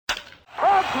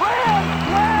Grand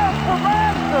slam for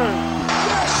Masters!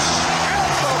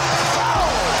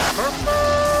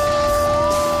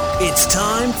 It's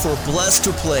time for Blessed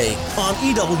to Play on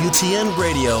EWTN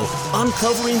Radio,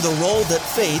 uncovering the role that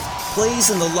faith plays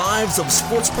in the lives of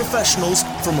sports professionals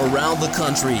from around the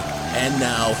country. And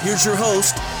now, here's your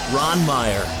host, Ron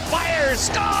Meyer. Fire,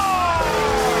 score!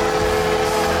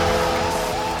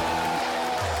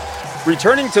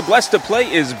 Returning to Blessed to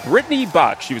Play is Brittany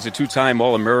Bock. She was a two-time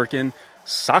All-American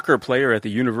soccer player at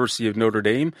the University of Notre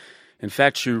Dame. In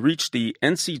fact, she reached the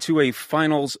NCAA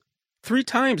finals 3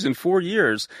 times in 4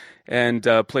 years and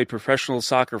played professional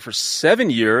soccer for 7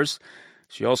 years.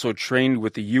 She also trained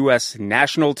with the U.S.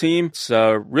 national team. What's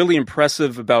really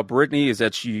impressive about Brittany is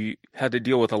that she had to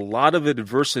deal with a lot of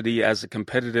adversity as a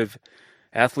competitive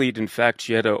athlete. In fact,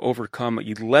 she had to overcome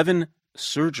 11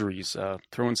 surgeries,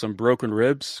 throwing some broken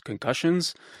ribs,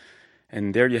 concussions.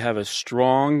 And there you have a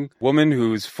strong woman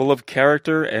who's full of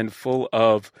character and full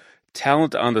of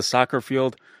talent on the soccer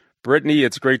field. Brittany,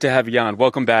 it's great to have you on.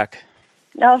 Welcome back.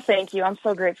 No, thank you. I'm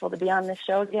so grateful to be on this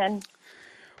show again.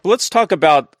 Well, let's talk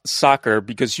about soccer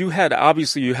because you had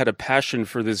a passion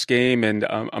for this game, and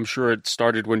I'm sure it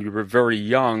started when you were very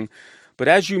young. But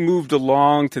as you moved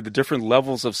along to the different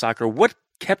levels of soccer, what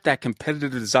kept that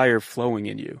competitive desire flowing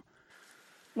in you?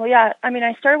 Well, yeah,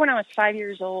 I started when I was 5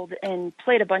 years old and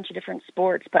played a bunch of different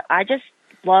sports, but I just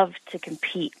loved to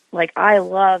compete. I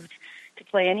loved to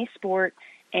play any sport,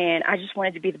 and I just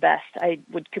wanted to be the best. I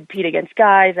would compete against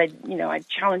guys. I'd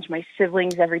challenge my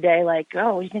siblings every day,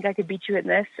 oh, you think I could beat you in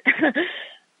this?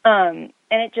 And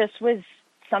it just was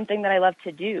something that I loved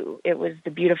to do. It was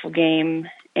the beautiful game,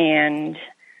 and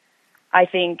I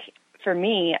think for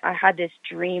me, I had this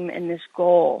dream and this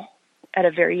goal at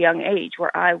a very young age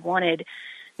where I wanted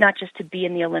not just to be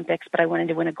in the Olympics, but I wanted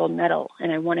to win a gold medal,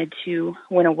 and I wanted to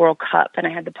win a World Cup, and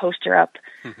I had the poster up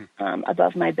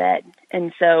above my bed.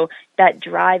 And so that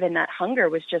drive and that hunger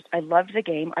was just, I loved the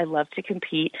game, I loved to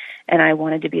compete, and I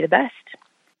wanted to be the best.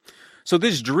 So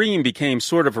this dream became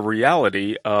sort of a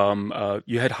reality.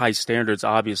 You had high standards,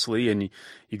 obviously, and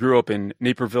you grew up in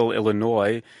Naperville,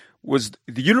 Illinois. Was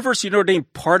the University of Notre Dame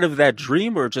part of that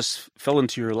dream, or just fell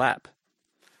into your lap?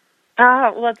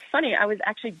 Well, it's funny. I was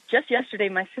actually just yesterday,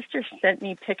 my sister sent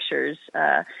me pictures,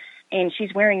 and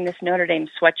she's wearing this Notre Dame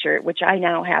sweatshirt, which I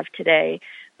now have today.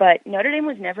 But Notre Dame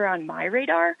was never on my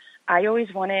radar. I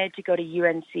always wanted to go to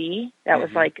UNC. That was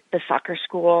the soccer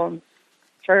school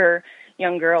for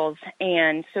young girls.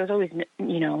 And so it was always,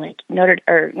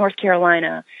 North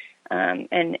Carolina.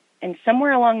 And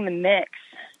somewhere along the mix,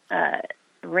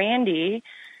 Randy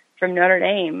from Notre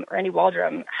Dame, Randy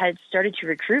Waldrum, had started to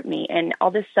recruit me. And all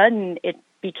of a sudden, it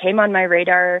became on my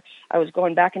radar. I was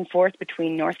going back and forth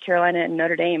between North Carolina and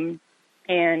Notre Dame.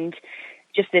 And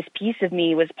just this piece of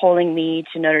me was pulling me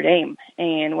to Notre Dame.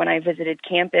 And when I visited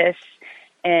campus,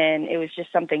 and it was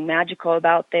just something magical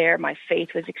about there, my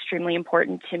faith was extremely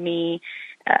important to me.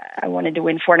 I wanted to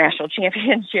win 4 national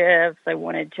championships. I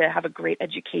wanted to have a great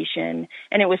education.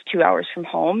 And it was 2 hours from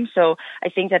home. So I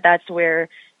think that that's where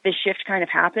the shift kind of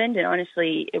happened. And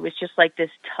honestly, it was just like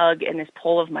this tug and this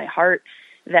pull of my heart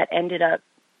that ended up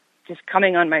just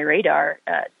coming on my radar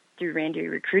through Randy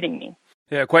recruiting me.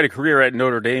 Yeah, quite a career at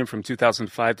Notre Dame from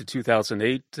 2005 to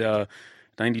 2008,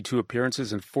 92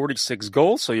 appearances and 46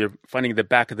 goals. So you're finding the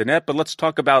back of the net. But let's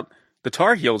talk about the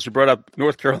Tar Heels. You brought up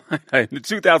North Carolina in the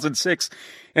 2006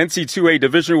 NCAA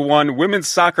Division I Women's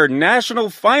Soccer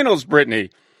National Finals, Brittany.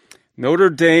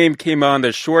 Notre Dame came on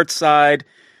the short side.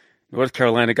 North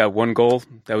Carolina got 1 goal.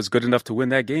 That was good enough to win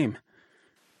that game.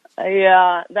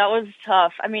 Yeah, that was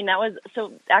tough.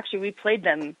 Actually, we played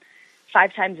them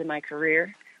 5 times in my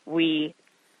career. We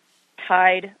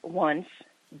tied once,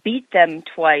 beat them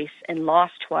twice, and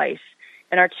lost twice.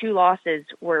 And our 2 losses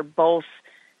were both,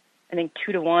 I think,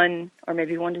 2-1 or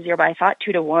maybe 1-0, but I thought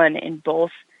 2-1 in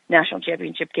both national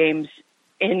championship games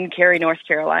in Cary, North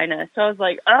Carolina. So I was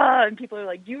like, and people are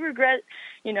like, do you regret,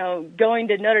 going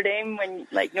to Notre Dame when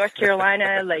North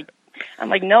Carolina, I'm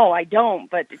like, no, I don't,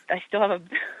 but I still have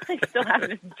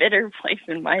this bitter place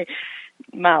in my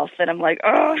mouth that I'm like,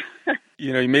 oh.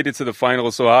 You made it to the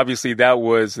finals, so obviously that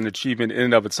was an achievement in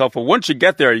and of itself. But once you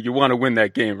get there, you want to win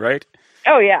that game, right?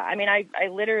 Oh, yeah.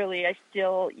 I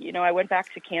still, I went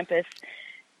back to campus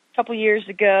a couple years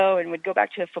ago and would go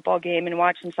back to a football game and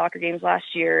watch some soccer games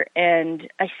last year. And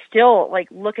I still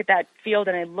look at that field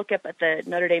and I look up at the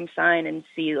Notre Dame sign and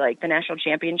see the national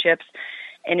championships.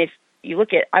 And if you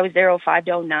look at, I was there 05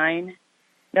 to 09.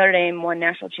 Notre Dame won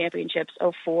national championships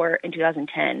 04 and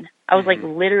 2010. I was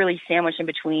literally sandwiched in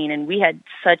between, and we had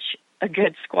such a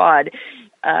good squad,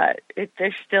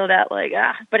 there's still that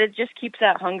but it just keeps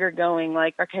that hunger going.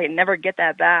 Like, okay, never get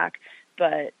that back,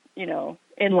 but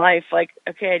in life, like,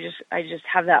 okay, I just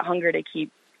have that hunger to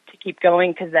keep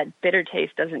going because that bitter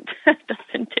taste doesn't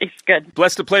taste good.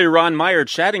 Blessed to play Ron Meyer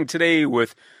chatting today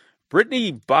with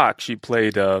Brittany Bock. She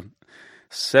played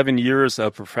 7 years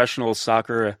of professional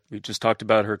soccer. We just talked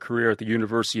about her career at the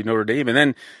University of Notre Dame. And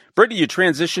then, Brittany, you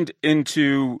transitioned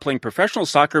into playing professional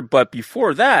soccer, but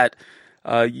before that,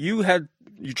 you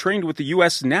trained with the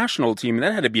U.S. national team, and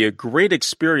that had to be a great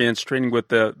experience training with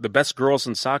the best girls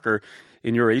in soccer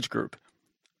in your age group.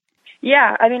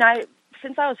 Yeah, I mean,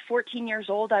 since I was 14 years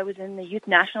old, I was in the youth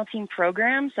national team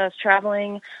program, so I was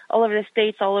traveling all over the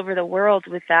States, all over the world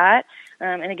with that.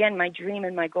 And again, my dream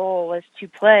and my goal was to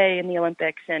play in the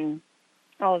Olympics and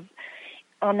all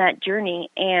on that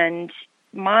journey. And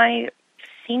my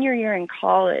senior year in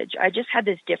college, I just had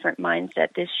this different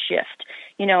mindset, this shift.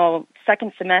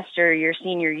 Second semester, your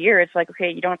senior year, it's like, okay,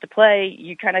 you don't have to play.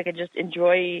 You kind of could just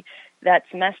enjoy that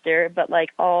semester. But like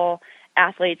all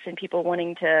athletes and people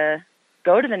wanting to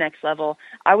go to the next level,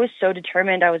 I was so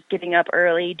determined. I was getting up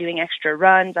early, doing extra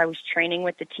runs. I was training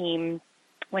with the team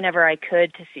whenever I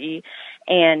could to see.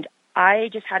 And I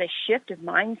just had a shift of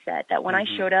mindset that when I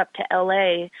showed up to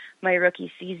LA my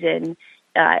rookie season,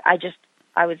 I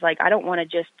was like, I don't want to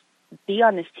just be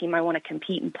on this team. I want to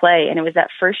compete and play. And it was that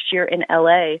first year in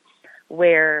LA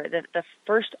where the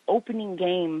first opening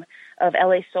game of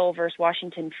LA Soul versus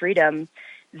Washington Freedom,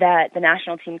 that the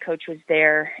national team coach was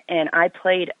there, and I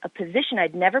played a position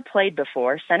I'd never played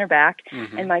before, center back,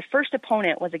 and my first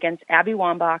opponent was against Abby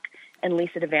Wambach and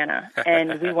Lisa Devanna,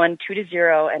 and we won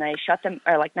 2-0, and I shut them,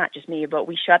 or like not just me, but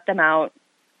we shut them out,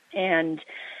 and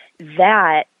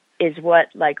that is what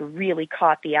like really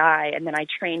caught the eye. And then I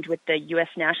trained with the U.S.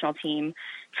 national team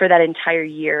for that entire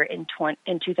year in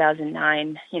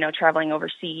 2009, traveling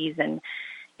overseas, and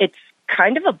it's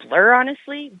kind of a blur,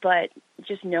 honestly, but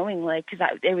just knowing, like, because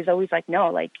it was always like, no,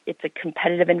 like, it's a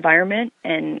competitive environment,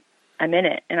 and I'm in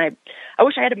it. And I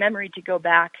wish I had a memory to go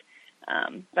back,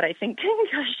 but I think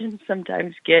concussions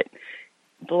sometimes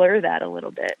blur that a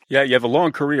little bit. Yeah, you have a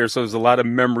long career, so there's a lot of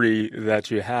memory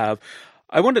that you have.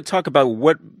 I wanted to talk about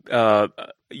what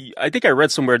I think I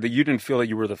read somewhere that you didn't feel that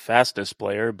you were the fastest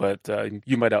player, but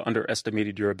you might have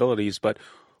underestimated your abilities. But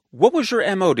what was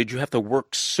your MO? Did you have to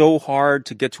work so hard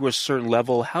to get to a certain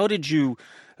level? How did you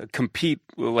compete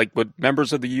like with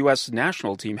members of the U.S.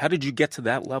 national team? How did you get to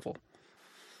that level?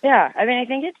 Yeah, I mean, I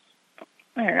think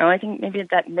I think maybe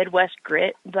it's that Midwest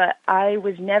grit, but I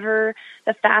was never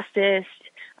the fastest.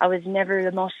 I was never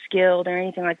the most skilled or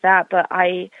anything like that. But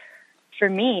for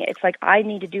me, it's like I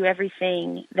need to do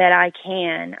everything that I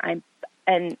can. I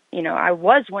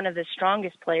was one of the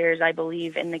strongest players, I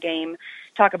believe, in the game.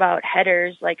 Talk about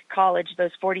headers, like college,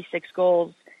 those 46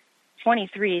 goals,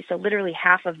 23, so literally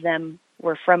half of them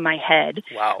were from my head.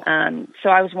 Wow. So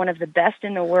I was one of the best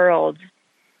in the world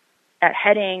at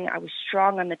heading. I was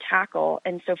strong on the tackle.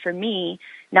 And so for me,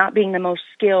 not being the most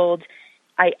skilled,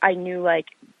 I knew, like,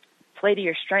 play to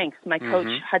your strengths. My coach,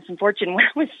 Hudson Fortune,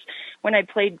 when I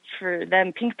played for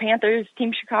them, Pink Panthers,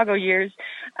 Team Chicago years,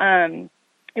 it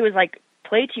was like,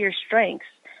 play to your strengths.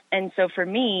 And so for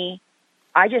me,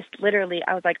 I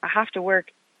was like, I have to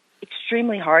work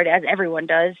extremely hard, as everyone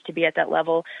does, to be at that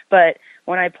level. But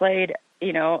when I played,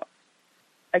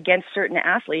 against certain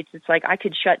athletes, it's like I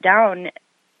could shut down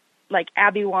like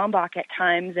Abby Wambach at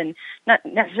times, and not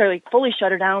necessarily fully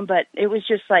shut her down, but it was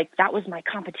just like, that was my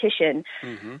competition.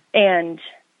 And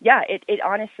yeah, it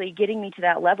honestly getting me to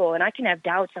that level. And I can have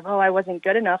doubts of, I wasn't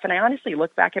good enough. And I honestly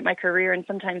look back at my career and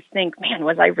sometimes think, man,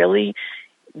 was I really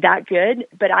that good?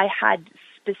 But I had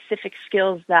specific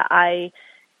skills that I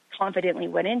confidently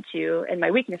went into, and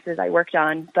my weaknesses I worked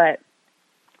on. But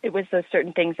it was those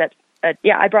certain things that,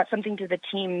 I brought something to the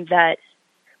team that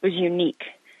was unique.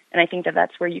 And I think that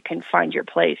that's where you can find your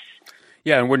place.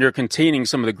 Yeah, and when you're containing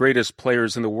some of the greatest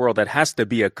players in the world, that has to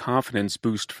be a confidence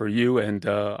boost for you. And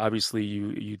obviously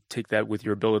you take that with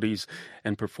your abilities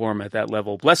and perform at that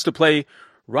level. Blessed to play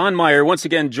Ron Meyer, once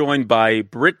again joined by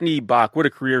Brittany Bock. What a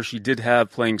career she did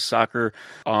have playing soccer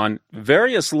on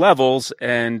various levels.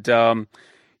 And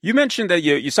you mentioned that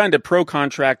you signed a pro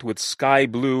contract with Sky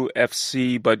Blue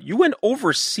FC, but you went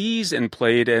overseas and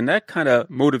played, and that kind of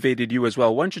motivated you as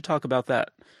well. Why don't you talk about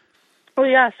that? Oh,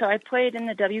 yeah. So I played in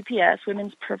the WPS,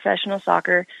 Women's Professional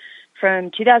Soccer, from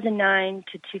 2009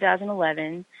 to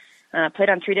 2011. Played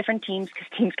on 3 different teams because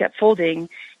teams kept folding.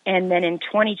 And then in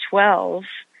 2012,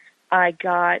 I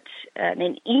got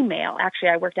an email. Actually,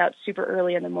 I worked out super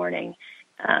early in the morning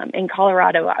in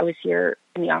Colorado. I was here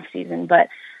in the off season, but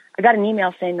I got an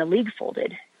email saying the league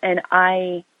folded. And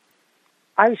I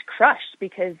I was crushed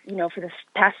because, for the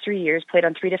past 3 years, played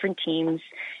on 3 different teams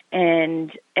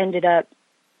and ended up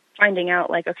finding out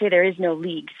okay, there is no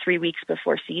league 3 weeks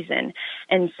before season.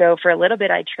 And so for a little bit,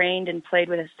 I trained and played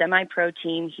with a semi-pro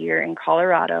team here in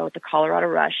Colorado, the Colorado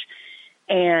Rush.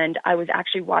 And I was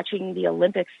actually watching the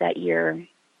Olympics that year,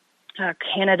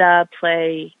 Canada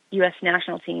play U.S.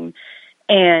 national team.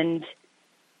 And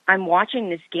I'm watching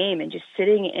this game and just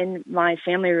sitting in my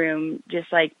family room, just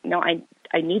no,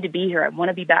 I need to be here. I want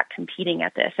to be back competing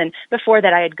at this. And before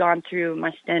that, I had gone through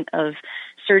my stint of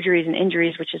surgeries and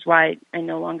injuries, which is why I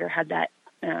no longer had that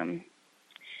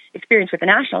experience with the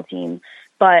national team.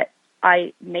 But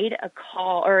I made a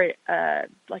call or a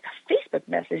Facebook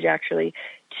message actually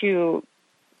to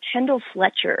Kendall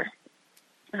Fletcher,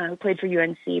 who played for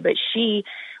UNC, but she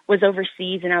was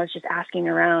overseas and I was just asking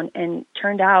around, and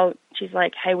turned out she's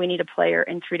like, hey, we need a player.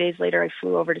 And 3 days later I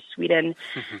flew over to Sweden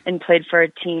and played for a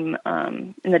team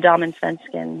in the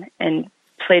Damensvenskan and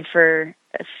played for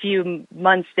a few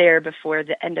months there before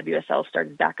the NWSL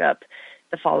started back up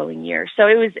the following year. So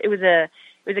it was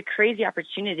a crazy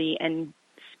opportunity. And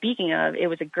speaking of, it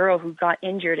was a girl who got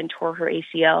injured and tore her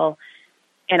ACL,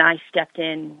 and I stepped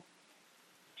in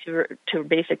to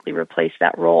basically replace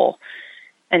that role.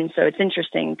 And so it's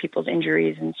interesting, people's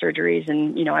injuries and surgeries,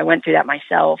 and, I went through that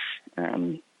myself.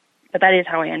 But that is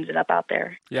how I ended up out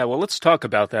there. Yeah, well, let's talk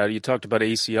about that. You talked about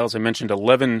ACLs. I mentioned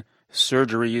 11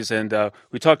 surgeries, and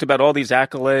we talked about all these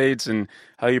accolades and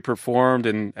how you performed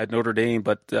at Notre Dame.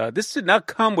 But this did not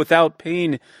come without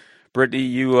pain, Brittany.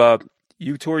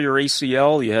 You tore your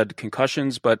ACL, you had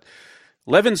concussions, but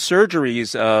 11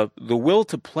 surgeries, the will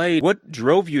to play. What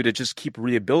drove you to just keep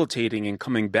rehabilitating and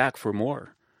coming back for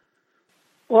more?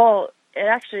 Well, it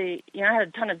actually, I had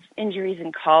a ton of injuries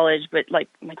in college, but my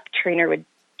trainer would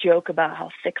joke about how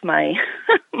thick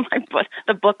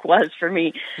the book was for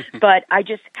me. But I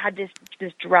just had this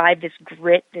drive, this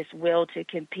grit, this will to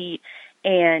compete.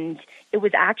 And it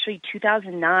was actually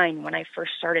 2009 when I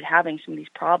first started having some of these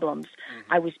problems.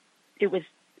 Mm-hmm. It was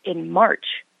in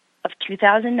March of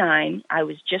 2009. I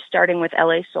was just starting with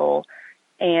LA Soul.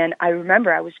 And I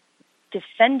remember I was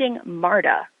defending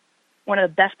Marta, one of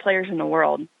the best players in the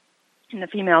world in the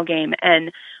female game,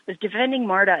 and was defending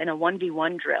Marta in a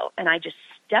 1v1 drill. And I just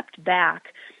stepped back,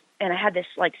 and I had this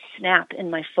snap in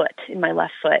my foot, in my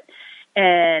left foot.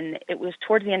 And it was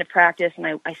towards the end of practice,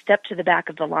 and I stepped to the back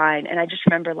of the line, and I just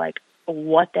remember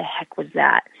what the heck was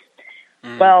that?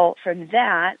 Mm. Well, from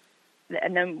that,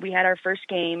 and then we had our first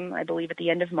game, I believe, at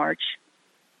the end of March,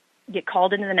 get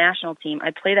called into the national team.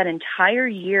 I played that entire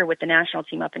year with the national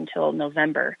team up until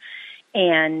November.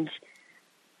 And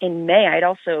in May, I'd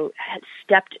also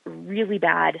stepped really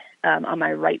bad on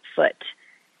my right foot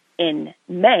in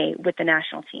May with the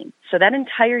national team. So that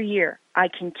entire year, I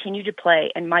continued to play,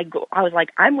 and my goal, I was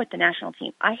I'm with the national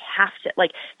team. I have to,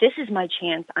 this is my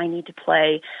chance. I need to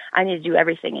play. I need to do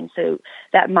everything. And so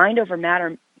that mind over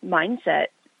matter mindset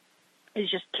is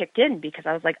just kicked in, because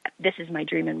I was this is my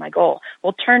dream and my goal.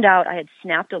 Well, it turned out I had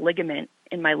snapped a ligament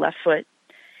in my left foot,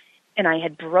 and I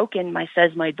had broken my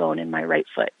sesamoid bone in my right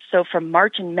foot. So from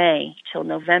March and May till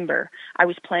November, I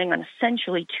was playing on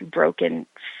essentially 2 broken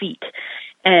feet.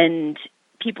 And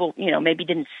people, maybe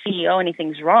didn't see,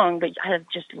 anything's wrong, but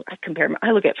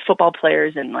I look at football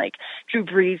players and Drew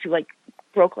Brees, who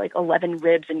broke 11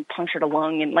 ribs and punctured a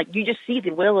lung. And you just see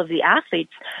the will of the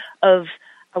athletes of,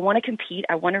 I want to compete,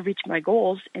 I want to reach my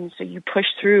goals. And so you push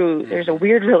through. There's a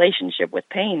weird relationship with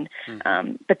pain.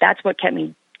 But that's what kept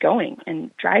me going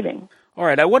and driving. All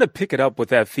right, I want to pick it up with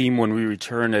that theme when we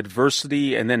return: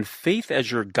 adversity and then faith as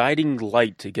your guiding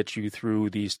light to get you through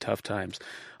these tough times.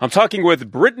 I'm talking with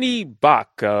Brittany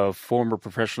Bock, a former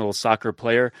professional soccer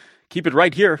player. Keep it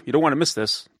right here. You don't want to miss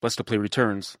this. Blessed to Play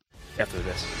returns after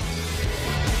this.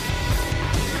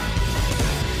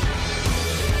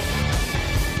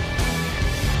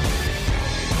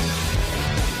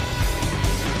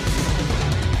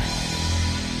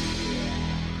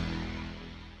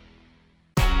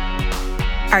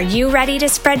 Are you ready to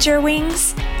spread your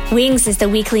wings? Wings is the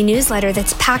weekly newsletter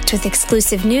that's packed with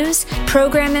exclusive news,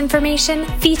 program information,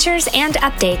 features, and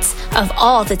updates of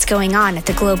all that's going on at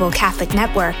the Global Catholic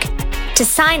Network. To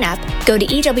sign up, go to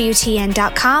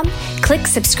EWTN.com, click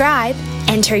subscribe,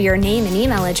 enter your name and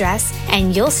email address,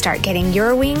 and you'll start getting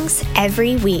your wings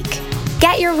every week.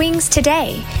 Get your wings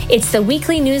today. It's the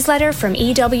weekly newsletter from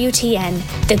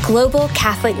EWTN, the Global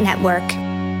Catholic Network.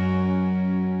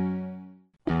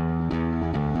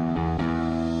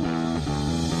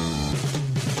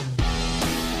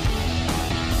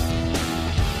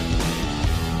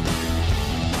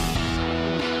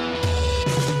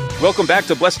 Welcome back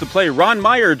to Blessed to Play. Ron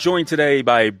Meyer joined today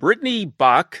by Brittany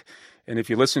Bock. And if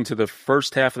you listen to the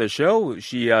first half of the show,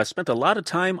 she spent a lot of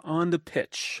time on the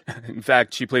pitch. In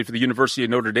fact, she played for the University of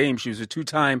Notre Dame. She was a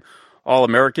two-time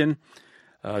All-American.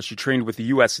 She trained with the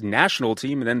U.S. national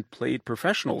team and then played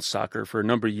professional soccer for a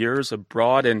number of years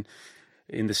abroad and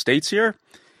in the States here.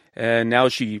 And now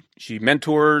she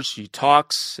mentors, she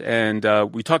talks, and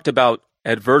we talked about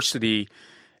adversity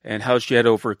and how she had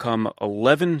overcome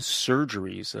 11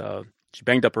 surgeries. She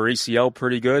banged up her ACL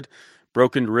pretty good,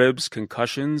 broken ribs,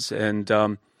 concussions, and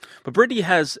but Brittany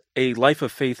has a life of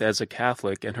faith as a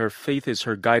Catholic, and her faith is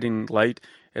her guiding light.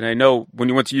 And I know when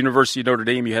you went to University of Notre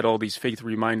Dame, you had all these faith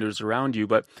reminders around you,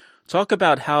 but talk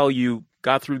about how you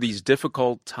got through these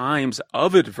difficult times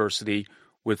of adversity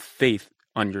with faith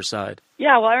on your side.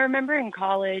 Yeah, well, I remember in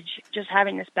college just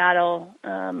having this battle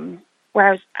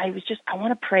where I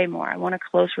want to pray more. I want a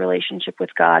close relationship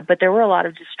with God, but there were a lot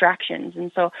of distractions.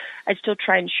 And so I'd still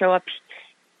try and show up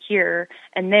here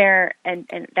and there and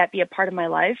that be a part of my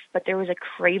life. But there was a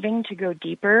craving to go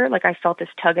deeper. Like I felt this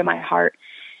tug in my heart.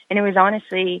 And it was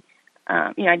honestly,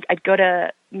 I'd go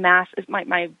to Mass.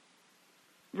 My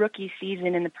rookie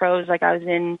season in the pros, like I was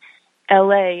in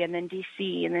LA and then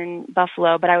DC and then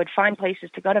Buffalo, but I would find places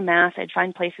to go to Mass. I'd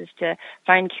find places to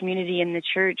find community in the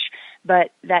church.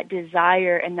 But that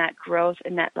desire and that growth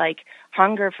and that like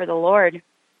hunger for the Lord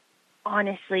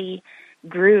honestly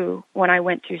grew when I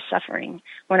went through suffering,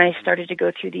 when I started to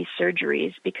go through these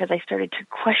surgeries, because I started to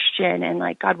question and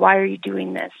like, God, why are you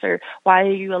doing this? Or why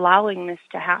are you allowing this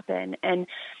to happen? And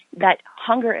that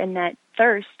hunger and that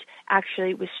thirst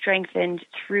actually was strengthened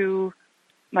through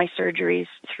my surgeries,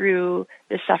 through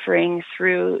the suffering,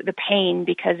 through the pain,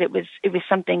 because it was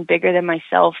something bigger than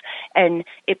myself. And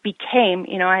it became,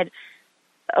 I had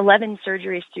 11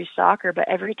 surgeries through soccer, but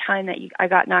every time that I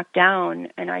got knocked down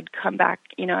and I'd come back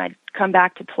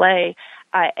to play,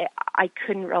 I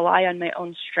couldn't rely on my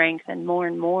own strength, and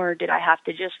more did I have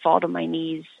to just fall to my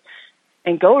knees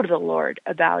and go to the Lord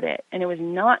about it. And it was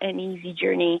not an easy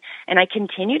journey, and I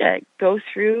continue to go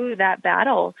through that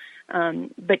battle,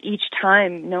 but each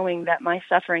time knowing that my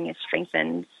suffering is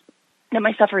strengthened, that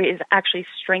my suffering is actually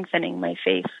strengthening my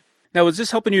faith. Now, is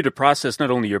this helping you to process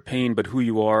not only your pain, but who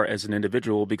you are as an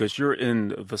individual? Because you're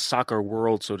in the soccer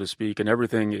world, so to speak, and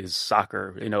everything is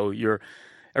soccer.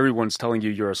 Everyone's telling you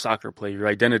you're a soccer player. Your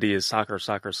identity is soccer,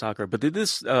 soccer, soccer. But did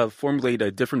this formulate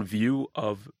a different view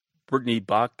of Brittany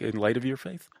Bock in light of your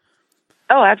faith?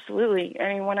 Oh, absolutely.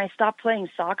 I mean, when I stopped playing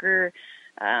soccer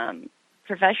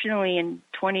professionally in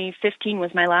 2015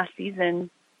 was my last season,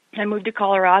 I moved to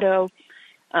Colorado,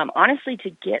 honestly, to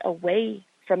get away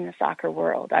from the soccer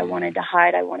world. I wanted to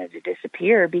hide. I wanted to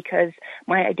disappear because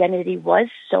my identity was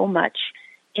so much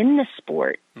in the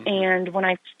sport. Mm-hmm. And when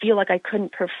I feel like I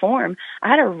couldn't perform, I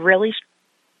had a really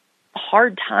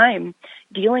hard time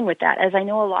dealing with that, as I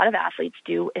know a lot of athletes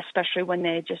do, especially when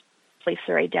they just place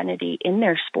their identity in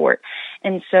their sport.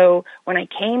 And so when I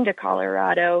came to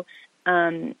Colorado,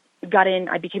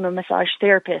 I became a massage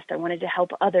therapist. I wanted to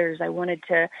help others. I wanted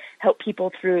to help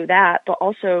people through that, but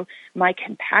also my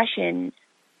compassion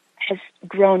has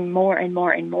grown more and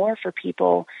more and more for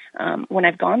people when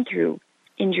I've gone through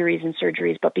injuries and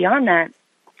surgeries. But beyond that,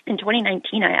 in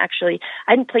 2019, I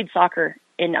hadn't played soccer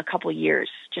in a couple years,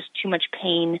 just too much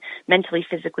pain mentally,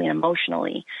 physically, and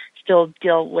emotionally. Still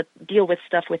deal with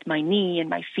stuff with my knee and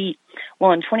my feet.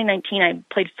 Well, in 2019, I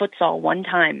played futsal one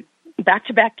time,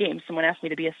 back-to-back games. Someone asked me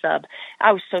to be a sub.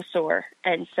 I was so sore.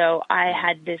 And so I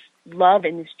had this love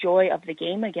and this joy of the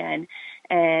game again.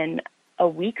 And a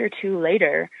week or two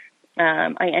later,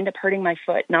 I ended up hurting my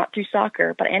foot, not through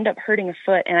soccer, but I ended up hurting a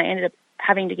foot, and I ended up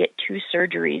having to get 2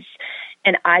 surgeries.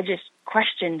 And I just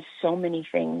questioned so many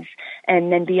things.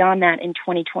 And then beyond that, in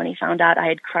 2020, found out I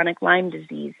had chronic Lyme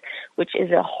disease, which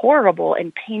is a horrible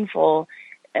and painful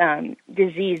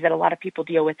disease that a lot of people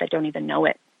deal with that don't even know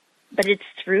it. But it's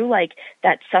through like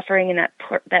that suffering and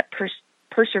that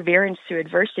perseverance through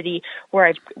adversity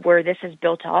where this has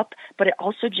built up, but it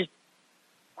also just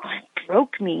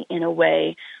broke me in a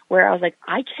way where I was like,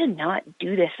 I cannot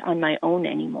do this on my own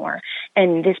anymore.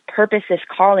 And this purpose, this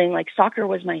calling, like soccer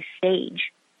was my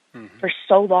stage for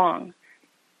so long.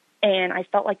 And I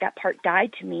felt like that part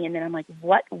died to me. And then I'm like,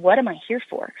 what am I here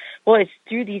for? Well, it's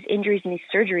through these injuries and these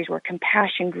surgeries where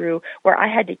compassion grew, where I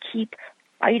had to keep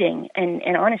fighting.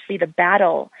 And honestly, the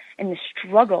battle and the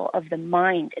struggle of the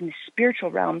mind and the spiritual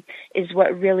realm is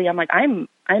what really, I'm like, I'm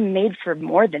made for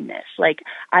more than this. Like,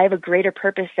 I have a greater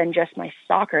purpose than just my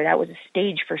soccer. That was a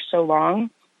stage for so long.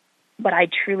 But I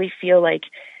truly feel like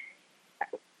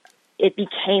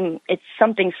it's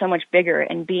something so much bigger.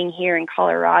 And being here in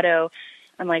Colorado,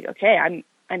 I'm like, okay, I'm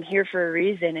I'm here for a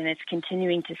reason, and it's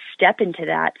continuing to step into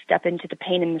the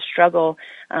pain and the struggle,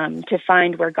 to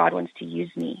find where God wants to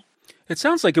use me. It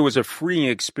sounds like it was a freeing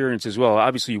experience as well.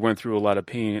 Obviously, you went through a lot of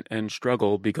pain and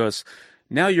struggle because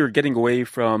now you're getting away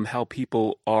from how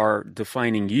people are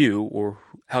defining you or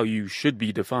how you should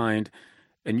be defined,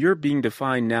 and you're being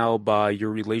defined now by your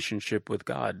relationship with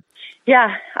God.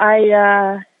 Yeah,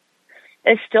 I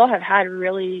still have had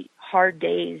really hard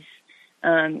days,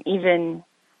 even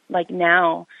like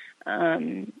now.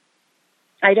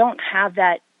 I don't have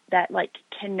that like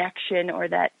connection or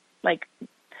that like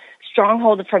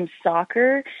stronghold from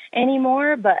soccer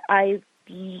anymore, but I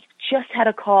just had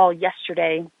a call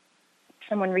yesterday,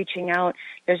 someone reaching out.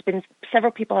 There's been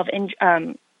several people have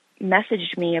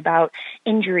messaged me about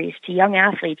injuries to young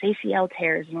athletes, ACL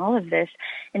tears and all of this,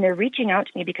 and they're reaching out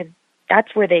to me because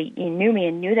that's where they knew me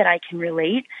and knew that I can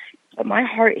relate. But my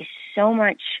heart is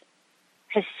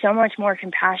has so much more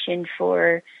compassion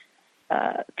for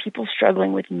people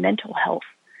struggling with mental health,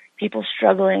 people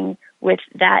struggling with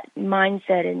that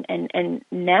mindset. And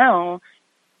now,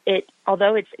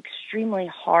 although it's extremely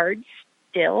hard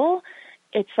still,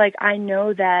 it's like I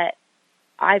know that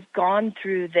I've gone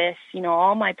through this,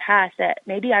 all my past, that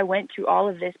maybe I went through all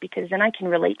of this because then I can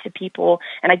relate to people.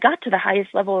 And I got to the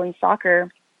highest level in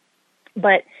soccer,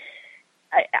 but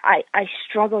I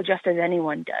struggle just as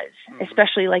anyone does,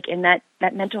 especially like in that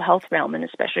mental health realm, and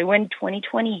especially when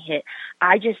 2020 hit.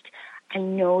 I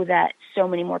know that so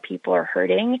many more people are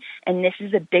hurting, and this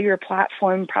is a bigger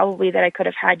platform probably that I could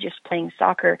have had just playing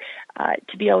soccer,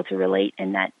 to be able to relate,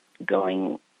 and that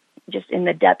going just in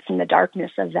the depths and the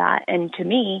darkness of that. And to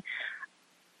me,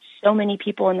 so many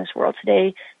people in this world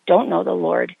today don't know the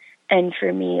Lord. And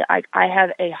for me, I have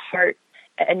a heart,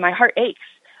 and my heart aches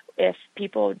if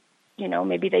people,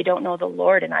 maybe they don't know the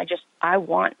Lord, and I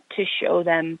want to show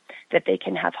them that they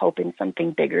can have hope in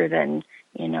something bigger than,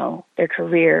 their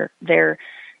career, their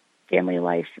family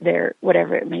life, their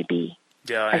whatever it may be.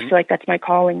 Yeah, I feel like that's my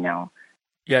calling now.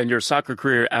 Yeah, and your soccer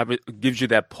career gives you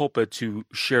that pulpit to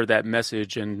share that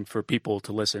message and for people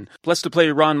to listen. Blessed to play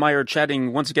Ron Meyer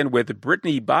chatting once again with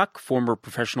Brittany Bock, former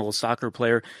professional soccer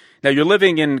player. Now, you're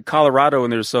living in Colorado,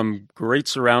 and there's some great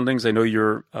surroundings. I know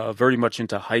you're very much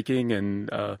into hiking and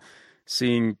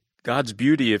seeing God's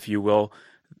beauty, if you will.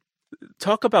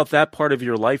 Talk about that part of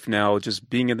your life now, just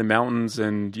being in the mountains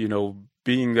and,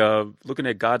 being looking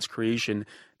at God's creation.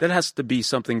 That has to be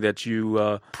something that you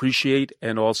appreciate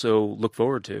and also look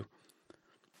forward to.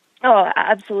 Oh,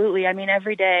 absolutely. I mean,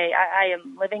 every day I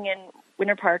am living in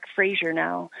Winter Park, Fraser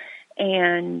now,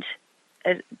 and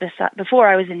before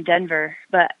I was in Denver,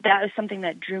 but that was something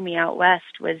that drew me out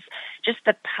west, was just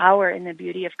the power and the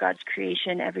beauty of God's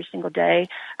creation every single day.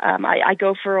 I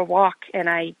go for a walk and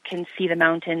I can see the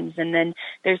mountains, and then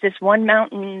there's this one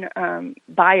mountain,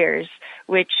 Byers,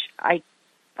 which I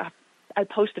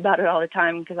post about it all the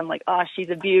time because I'm like, oh, she's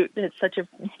a beaut. It's such a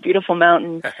beautiful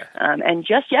mountain. And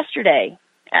just yesterday,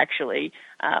 actually,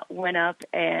 went up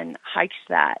and hiked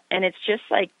that. And it's just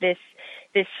like this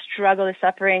struggle, this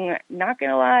suffering. Not going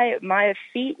to lie, my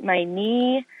feet, my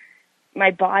knee,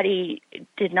 my body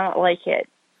did not like it.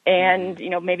 And,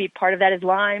 maybe part of that is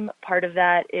Lyme, part of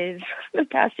that is the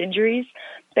past injuries,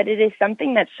 but it is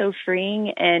something that's so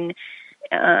freeing and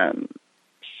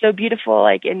so beautiful,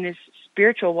 like in this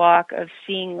spiritual walk of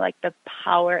seeing like the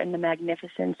power and the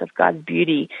magnificence of God's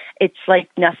beauty. It's like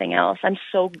nothing else. I'm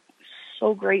so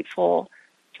grateful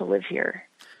to live here.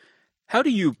 How do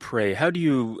you pray? How do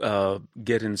you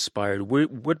get inspired?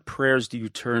 What prayers do you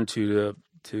turn to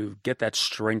get that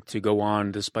strength to go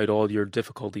on despite all your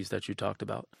difficulties that you talked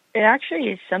about? It actually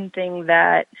is something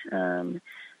that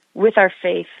with our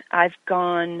faith, I've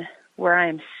gone where I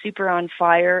am super on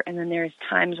fire, and then there's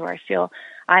times where I feel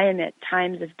I am at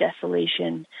times of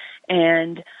desolation,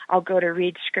 and I'll go to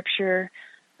read scripture.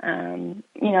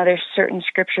 There's certain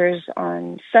scriptures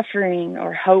on suffering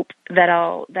or hope that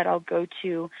I'll go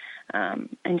to,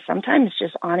 and sometimes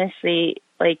just honestly,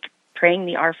 like praying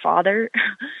the Our Father,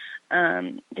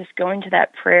 just going to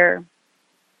that prayer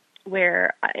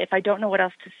where if I don't know what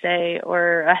else to say,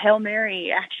 or a Hail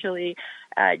Mary, actually,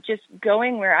 just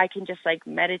going where I can just like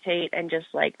meditate and just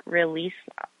like release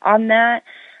on that.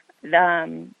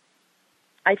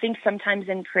 I think sometimes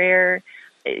in prayer,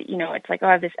 it's like,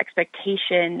 I have this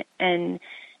expectation, and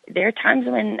there are times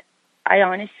when I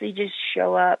honestly just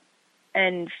show up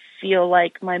and feel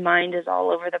like my mind is all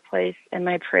over the place, and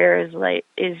my prayer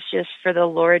is just for the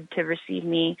Lord to receive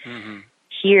me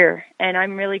here. And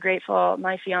I'm really grateful.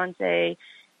 My fiance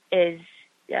is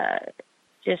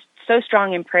just so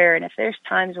strong in prayer, and if there's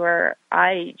times where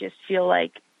I just feel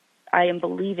like I am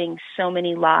believing so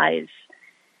many lies,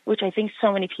 which I think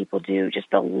so many people do, just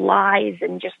the lies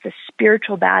and just the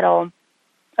spiritual battle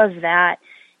of that,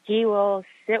 he will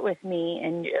sit with me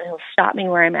and he'll stop me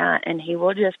where I'm at, and he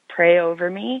will just pray over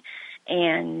me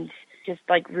and just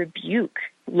like rebuke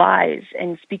lies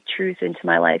and speak truth into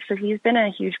my life. So he's been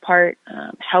a huge part,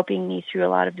 helping me through a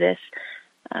lot of this.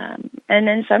 And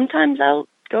then sometimes I'll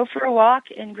go for a walk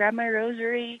and grab my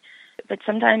rosary, but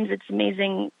sometimes it's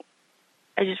amazing.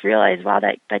 I just realize, wow,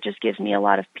 that just gives me a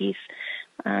lot of peace.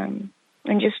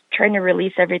 And just trying to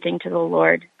release everything to the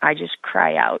Lord, I just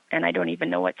cry out, and I don't even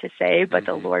know what to say, but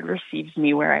the Lord receives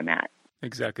me where I'm at.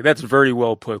 Exactly. That's very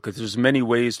well put, because there's many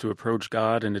ways to approach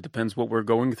God, and it depends what we're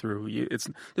going through.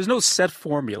 There's no set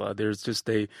formula. There's just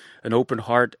an open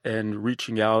heart and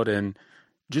reaching out and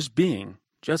just being.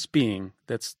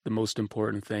 That's the most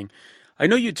important thing. I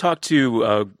know you talked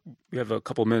to, we have a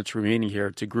couple minutes remaining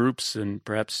here, to groups and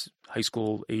perhaps high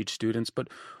school age students, but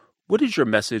what is your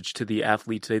message to the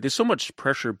athlete today? There's so much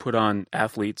pressure put on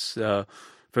athletes for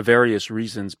various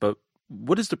reasons, but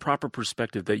what is the proper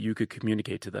perspective that you could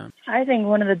communicate to them? I think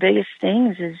one of the biggest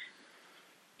things is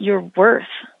your worth.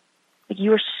 Like,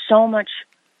 you are so much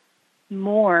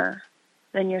more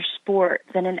than your sport,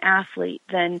 than an athlete,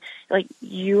 than, like,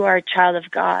 you are a child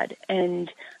of God. And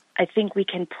I think we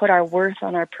can put our worth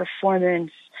on our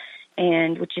performance,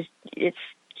 and it's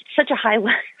such a high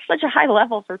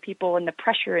level for people, and the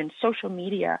pressure in social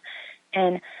media.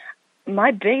 And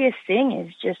my biggest thing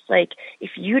is just like,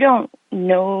 if you don't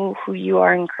know who you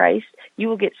are in Christ, you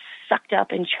will get sucked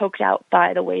up and choked out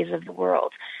by the ways of the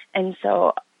world. And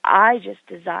so I just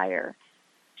desire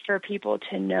for people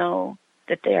to know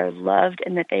that they are loved,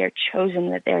 and that they are chosen,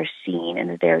 that they are seen,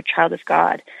 and that they are a child of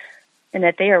God, and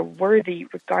that they are worthy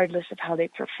regardless of how they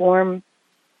perform,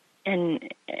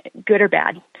 and good or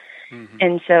bad. Mm-hmm.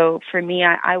 And so for me,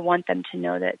 I want them to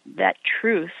know that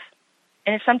truth.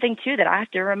 And it's something, too, that I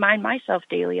have to remind myself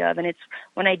daily of. And it's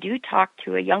when I do talk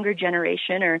to a younger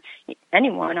generation, or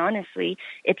anyone, honestly,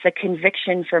 it's a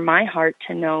conviction for my heart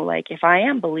to know, like, if I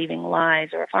am believing lies,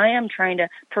 or if I am trying to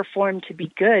perform to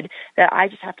be good, that I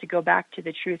just have to go back to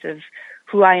the truth of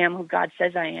who I am, who God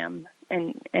says I am,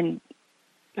 and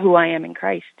who I am in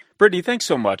Christ. Brittany, thanks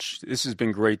so much. This has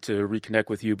been great to reconnect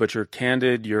with you, but your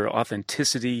candid, your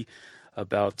authenticity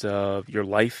about your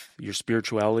life, your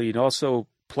spirituality, and also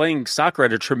playing soccer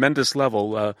at a tremendous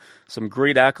level, some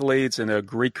great accolades and a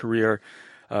great career.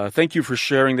 Thank you for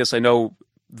sharing this. I know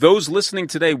those listening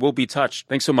today will be touched.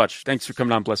 Thanks so much. Thanks for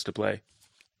coming on Blessed to Play.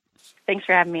 Thanks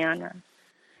for having me on, Ron.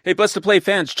 Hey, Blessed to Play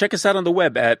fans, check us out on the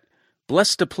web at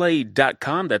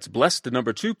blessedtoplay.com. That's blessed, the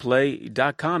number 2,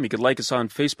 play.com. You can like us on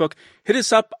Facebook. Hit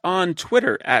us up on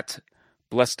Twitter at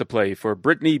Blessed to Play. For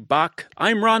Brittany Bock,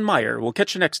 I'm Ron Meyer. We'll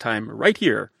catch you next time right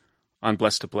here on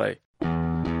Blessed to Play.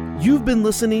 You've been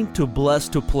listening to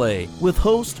Blessed to Play with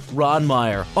host Ron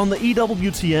Meyer on the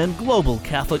EWTN Global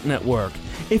Catholic Network.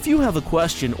 If you have a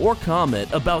question or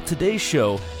comment about today's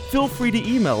show, feel free to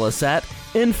email us at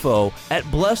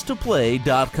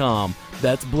info@blessedtoplay.com.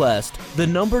 That's blessed, the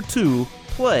number 2,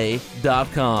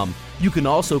 play.com. You can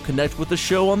also connect with the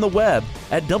show on the web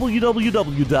at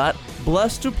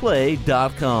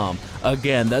www.blessedtoplay.com.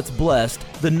 Again, that's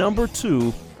blessed, the number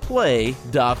 2,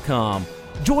 play.com.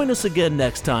 Join us again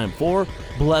next time for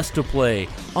Blessed to Play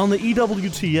on the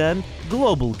EWTN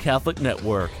Global Catholic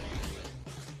Network.